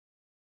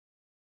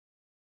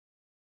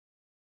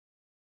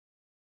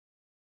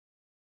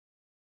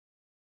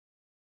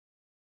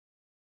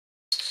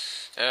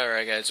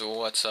Alright guys,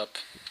 what's up?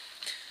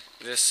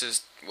 This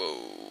is,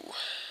 whoa,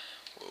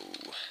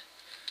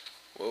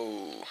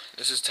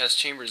 this is test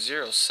chamber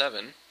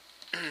 07.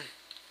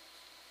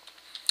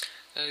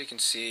 As you can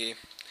see, you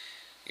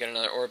got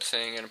another orb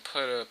thing, and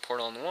put a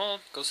portal on the wall,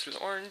 goes through the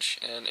orange,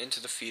 and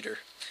into the feeder.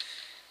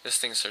 This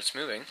thing starts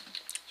moving,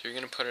 so you're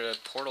going to put a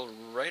portal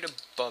right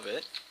above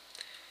it,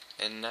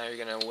 and now you're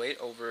going to wait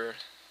over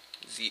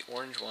the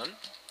orange one,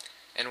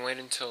 and wait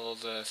until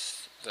the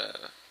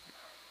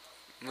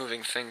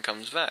moving thing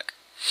comes back,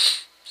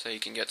 so you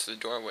can get to the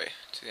doorway,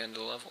 to the end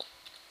of the level.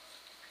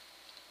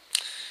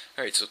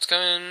 Alright, so it's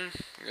coming,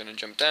 we're going to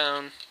jump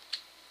down,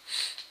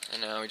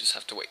 and now we just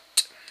have to wait.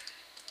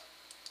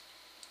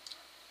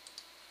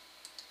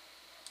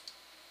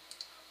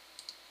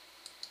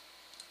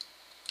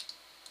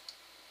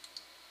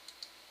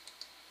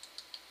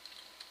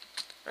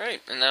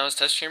 Alright, and now it's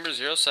test chamber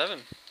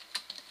 07.